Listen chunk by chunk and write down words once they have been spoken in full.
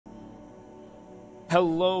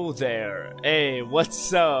Hello there. Hey,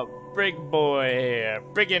 what's up? Brig boy here.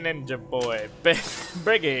 Briggy ninja boy. Big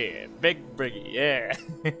Briggy, yeah.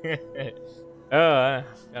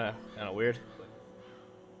 Kinda weird.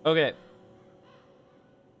 Okay.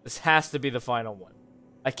 This has to be the final one.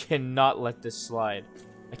 I cannot let this slide.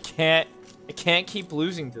 I can't keep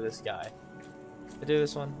losing to this guy. I do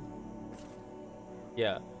this one.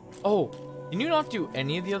 Yeah. Oh, can you not do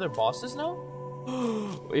any of the other bosses now?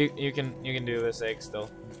 you can do this egg still.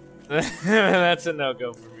 That's a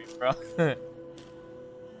no-go for me, bro.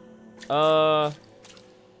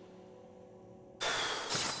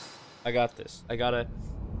 I got this. I gotta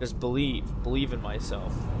just believe in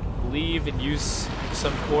myself, believe and use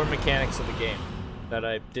some core mechanics of the game that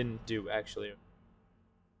I didn't do actually. I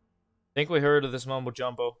think we heard of this mumbo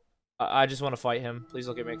jumbo. I just want to fight him. Please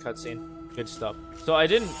don't give me a cutscene. Good stuff. So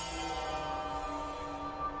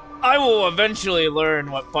I will eventually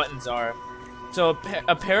learn what buttons are. So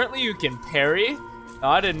apparently you can parry.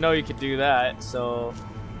 I didn't know you could do that, so...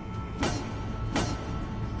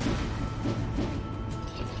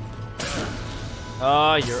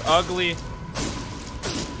 Ah, you're ugly.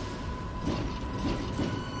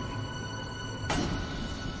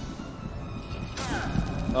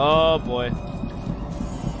 Oh boy.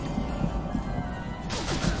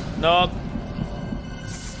 Nope.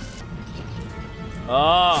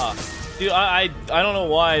 Ah, dude, I don't know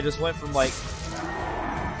why I just went from like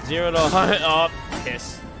 0 to 100. Oh,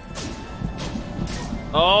 piss.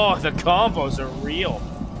 Oh, the combos are real.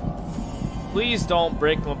 Please don't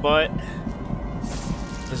break my butt.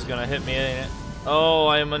 This is gonna hit me, ain't it? Oh,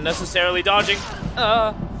 I am unnecessarily dodging.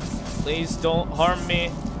 Please don't harm me.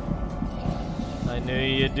 I knew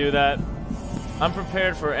you'd do that. I'm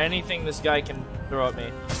prepared for anything this guy can throw at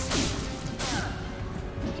me.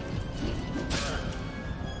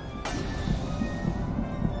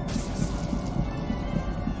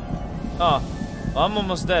 Oh, I'm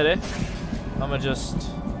almost dead, eh? I'ma just...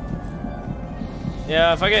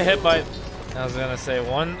 Yeah, if I get hit by... I was gonna say,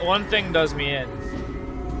 one thing does me in.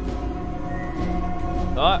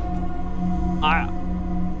 I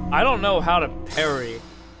don't know how to parry.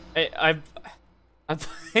 I've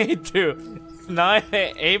played through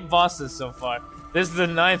 8 bosses so far. This is the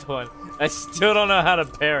 9th one. I still don't know how to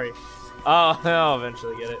parry. Oh, I'll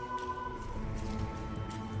eventually get it.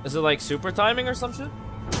 Is it like super timing or some shit?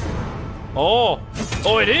 Oh!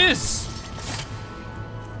 Oh, it is!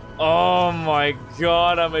 Oh my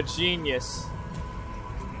god, I'm a genius.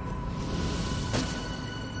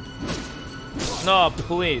 No,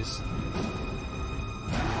 please.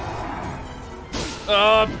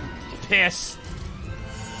 Oh, piss.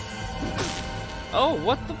 Oh,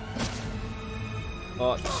 what the?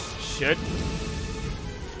 Oh, shit.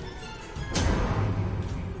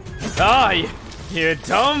 Ah, you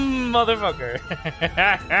dumb motherfucker.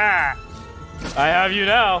 I have you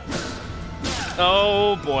now.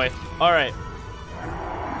 Oh, boy. Alright.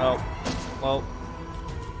 Oh. Well.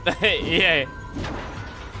 Yay.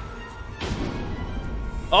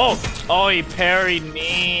 Oh! Oh, he parried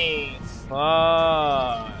me.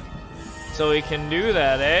 Fuck. So he can do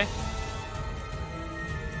that, eh?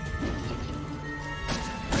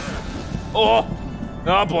 Oh!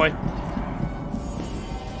 Oh, boy.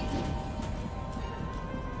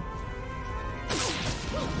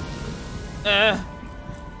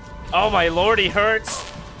 Oh, my lord, he hurts.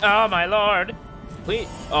 Oh, my lord. Please.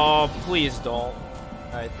 Oh, please don't.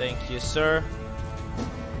 Alright, thank you, sir.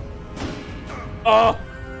 Oh!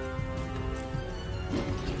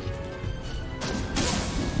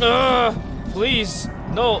 Please.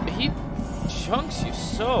 No, he chunks you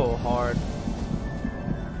so hard.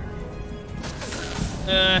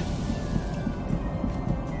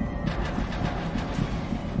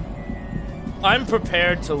 I'm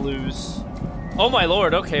prepared to lose. Oh my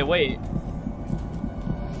lord, okay, wait.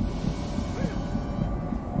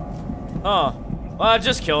 Oh. Well,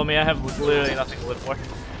 just kill me. I have literally nothing to live for.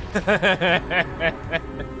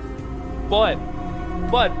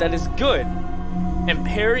 But that is good. And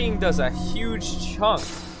parrying does a huge chunk.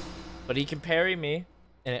 But he can parry me,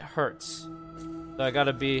 and it hurts. So I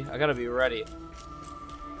gotta be ready.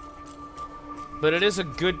 But it is a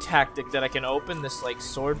good tactic that I can open this like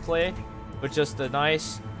sword play with just a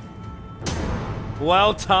nice,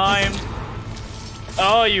 well-timed.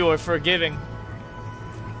 Oh, you are forgiving.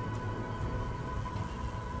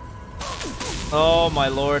 Oh my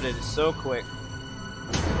lord, it is so quick.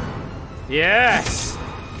 Yes!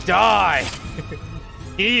 Die!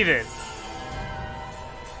 Eat it!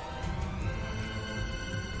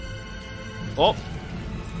 Oh!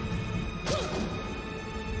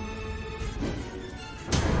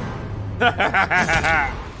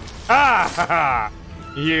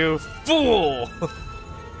 You fool!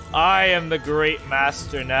 I am the great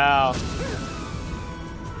master now.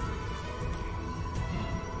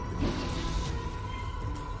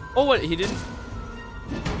 Oh, what? He didn't...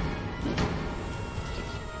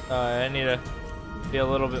 I need to be a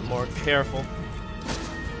little bit more careful.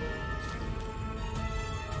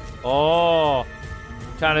 Oh,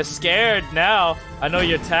 kind of scared now. I know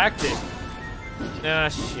your tactic. Ah,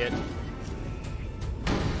 shit.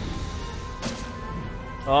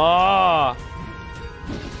 Oh,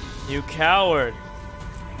 you coward.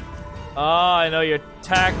 Oh, I know your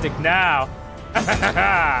tactic now.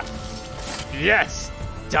 Yes,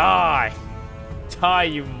 die. Die,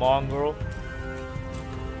 you mongrel.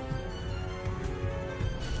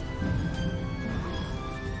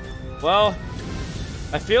 Well,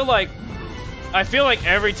 I feel like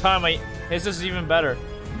every time this is even better.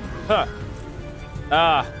 Huh.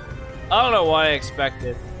 I don't know what I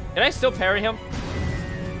expected. Can I still parry him?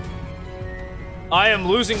 I am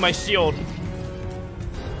losing my shield.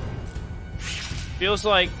 Feels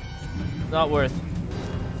like not worth.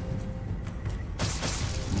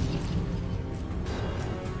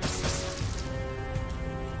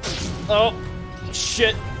 Oh,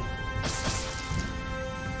 shit.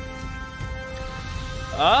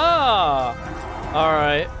 Ah, all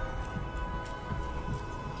right.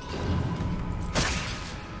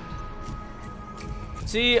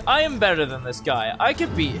 See, I am better than this guy. I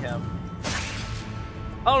could beat him.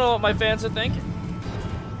 I don't know what my fans are thinking.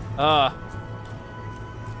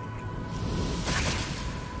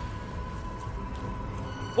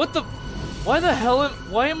 What the? Why the hell?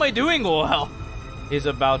 Why am I doing well? He's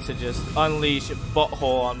about to just unleash a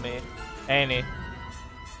butthole on me, ain't he?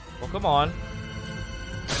 Well, come on.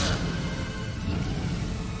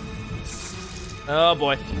 Oh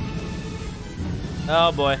boy.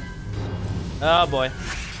 Oh boy. Oh boy.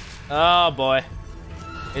 Oh boy.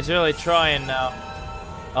 He's really trying now.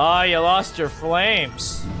 Oh, you lost your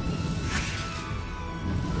flames.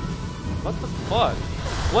 What the fuck?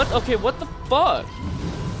 What? Okay, what the fuck?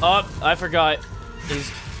 Oh, I forgot. He's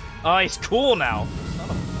cool now. Son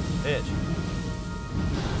of a bitch.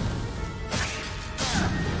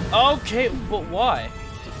 Okay, but why?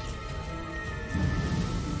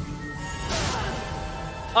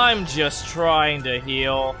 I'm just trying to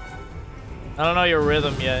heal. I don't know your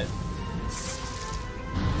rhythm yet.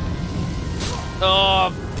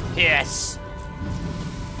 Oh, piss.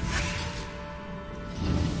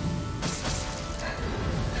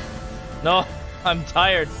 No, I'm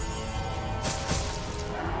tired.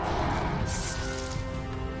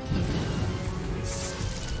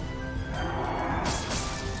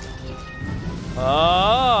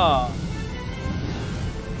 Oh.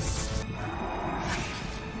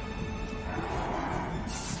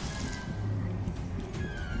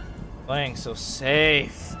 Playing so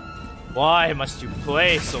safe. Why must you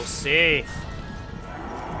play so safe?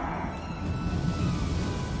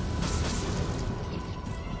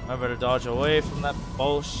 I better dodge away from that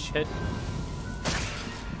bullshit.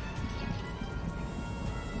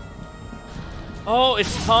 Oh,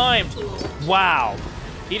 it's timed! Wow.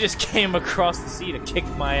 He just came across the sea to kick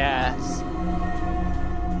my ass.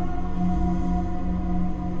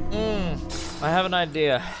 I have an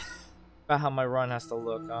idea about how my run has to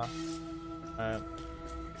look, huh? Alright.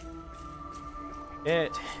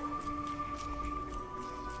 It.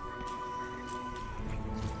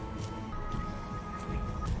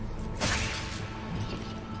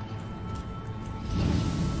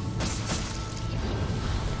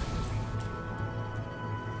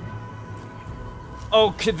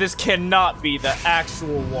 Oh, this cannot be the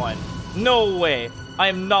actual one. No way. I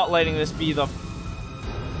am not letting this be the...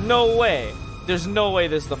 No way. There's no way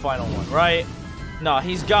this is the final one, right? No,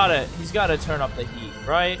 he's gotta turn up the heat,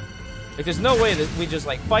 right? Like, there's no way that we just,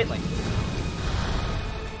 like, fight like this.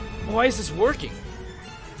 Why is this working?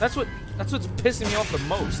 That's what's pissing me off the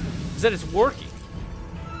most, is that it's working.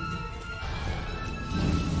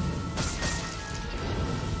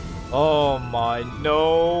 Oh my,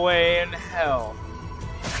 no way in hell.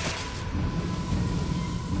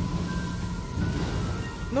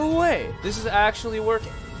 No way! This is actually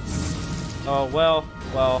working. Oh, well,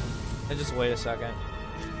 just wait a second.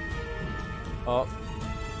 Oh.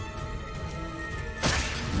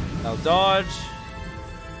 Now dodge.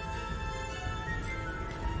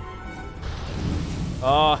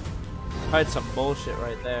 Oh, tried some bullshit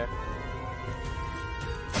right there.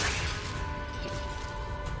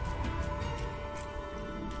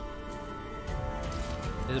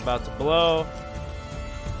 He's about to blow.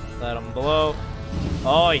 Let him blow.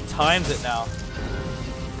 Oh, he times it now.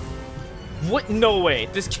 What? No way.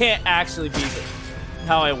 This can't actually be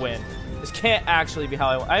how I win. This can't actually be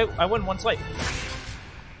how I won one fight.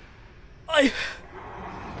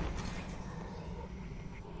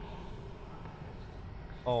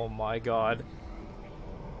 Oh my god.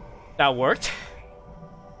 That worked?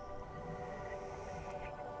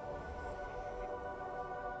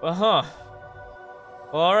 Uh-huh.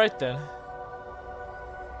 Well, alright then.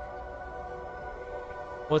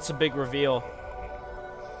 What's a big reveal?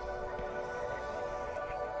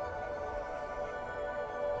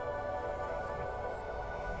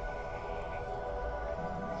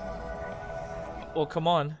 Well, come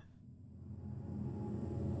on.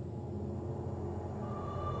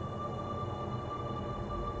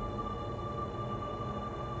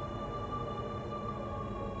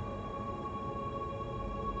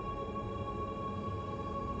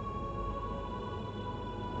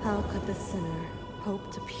 How could the sinner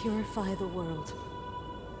hope to purify the world?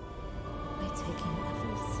 By taking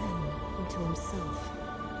every sin into himself.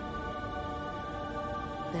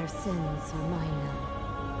 Their sins are mine now.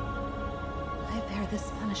 I bear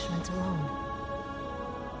this punishment alone.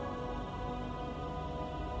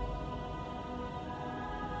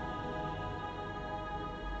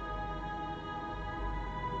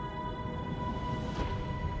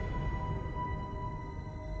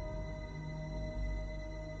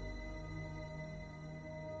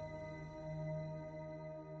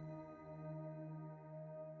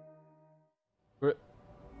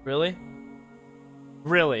 Really?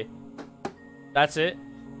 Really? That's it?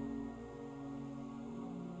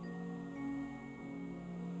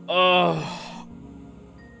 Oh.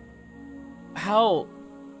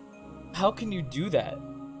 How can you do that?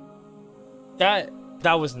 That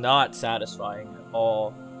was not satisfying at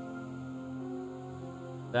all.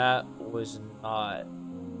 That was not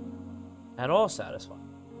at all satisfying.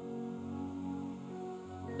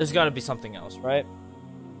 There's got to be something else, right?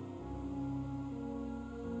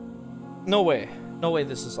 No way. No way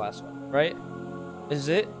this is last one, right? Is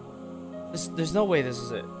it? There's no way this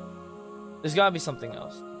is it. There's gotta be something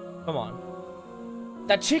else. Come on.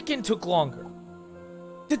 That chicken took longer.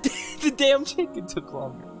 The damn chicken took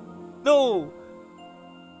longer. No!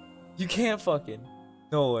 You can't fucking.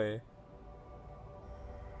 No way.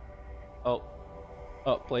 Oh.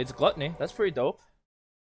 Oh, Blades of Gluttony. That's pretty dope.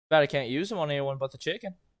 Bet I can't use them on anyone but the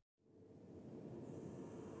chicken.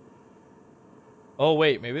 Oh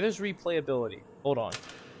wait, maybe there's replayability. Hold on.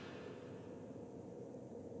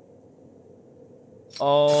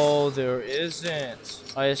 Oh, there isn't.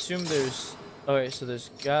 I assume there's... Okay, so there's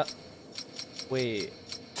got... Wait.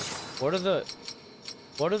 What are the...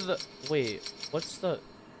 Wait. What's the...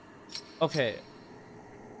 Okay.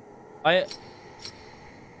 I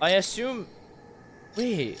assume...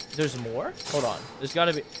 Wait, there's more? Hold on. There's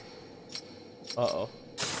gotta be... Uh-oh.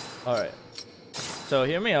 Alright. So,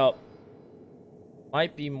 hear me out.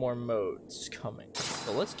 Might be more modes coming.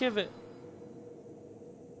 So let's give it...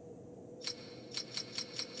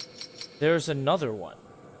 There's another one.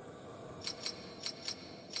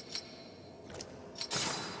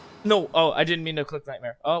 No, oh, I didn't mean to click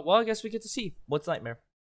Nightmare. Well, I guess we get to see. What's Nightmare?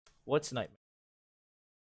 What's Nightmare?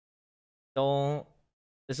 Don't...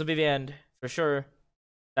 This will be the end, for sure.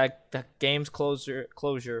 That game's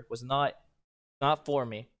closure was not for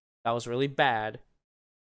me. That was really bad.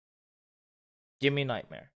 Give me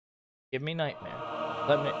Nightmare. Give me Nightmare.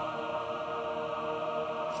 Let me...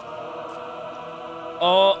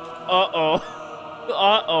 Oh, uh-oh.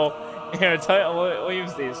 Uh-oh. Here, we'll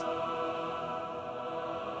use these.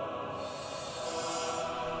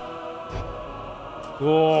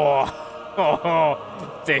 Whoa.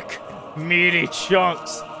 Oh, thick, meaty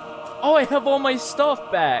chunks. Oh, I have all my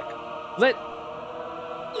stuff back.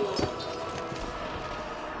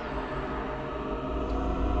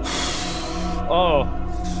 Oh.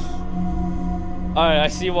 Alright, I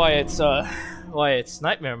see why it's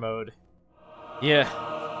nightmare mode. Yeah.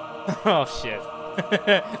 Oh shit.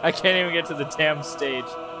 I can't even get to the damn stage.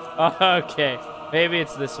 Okay. Maybe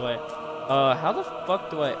it's this way. How the fuck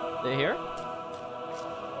do I... They here?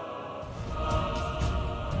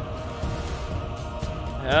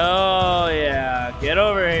 Oh yeah. Get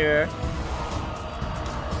over here.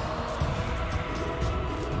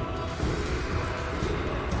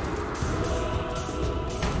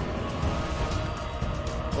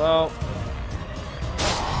 Well,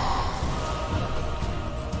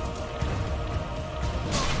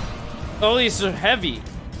 oh, these are heavy.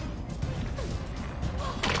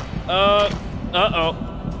 Uh-oh.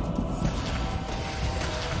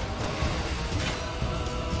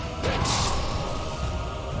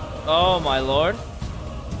 Oh, my lord.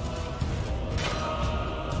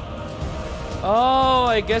 Oh,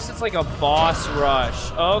 I guess it's like a boss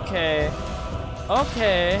rush. Okay.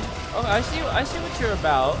 Okay. Oh, I see what you're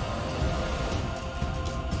about.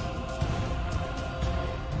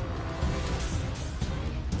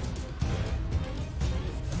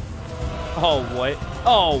 Oh, what?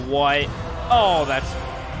 Oh, what? Oh, that's...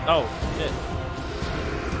 Oh, shit.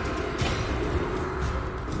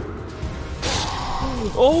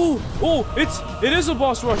 Oh, it is a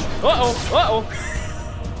boss rush. Uh-oh.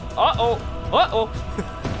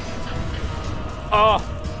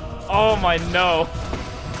 Oh my no.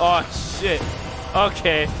 Oh shit.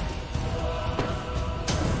 Okay.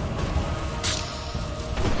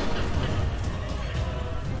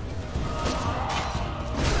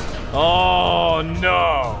 Oh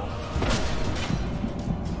no.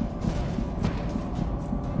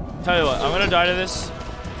 Tell you what, I'm gonna die to this.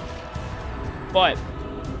 But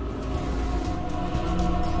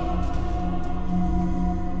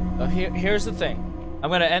here's the thing. I'm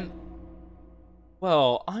gonna end.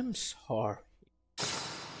 Well, I'm sorry. I'm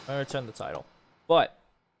gonna return the title. But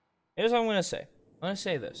here's what I'm gonna say. I'm gonna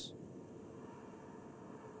say this.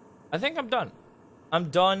 I think I'm done. I'm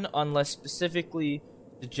done unless specifically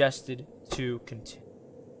suggested to continue.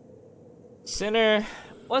 Sinner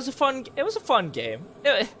was a fun. It was a fun game.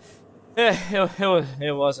 It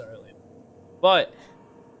wasn't really, but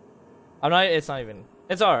I'm not. It's not even.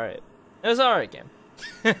 It's all right. It was an all right game.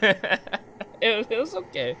 It was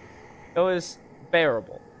okay. It was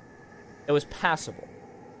bearable. It was passable.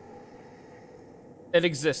 It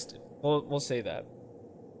existed. We'll say that.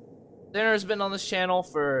 Sinner's been on this channel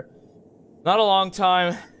for not a long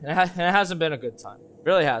time, and it hasn't been a good time. It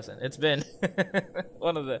really hasn't. It's been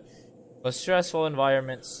one of the most stressful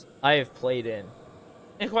environments I have played in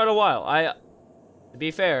quite a while. To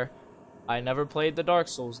be fair, I never played the Dark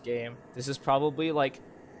Souls game. This is probably like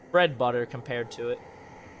bread butter compared to it.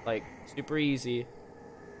 Like, super easy.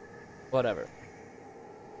 Whatever.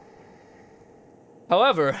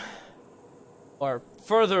 However, or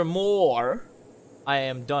furthermore, I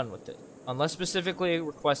am done with it. Unless specifically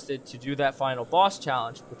requested to do that final boss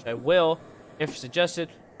challenge, which I will, if suggested.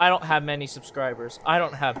 I don't have many subscribers. I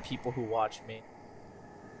don't have people who watch me.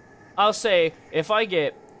 I'll say, if I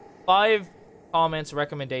get 5 comments,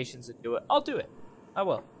 recommendations to do it, I'll do it. I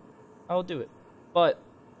will. I will do it. But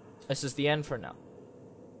this is the end for now.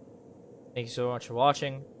 Thank you so much for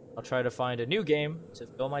watching. I'll try to find a new game to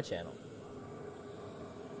fill my channel.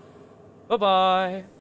 Bye-bye.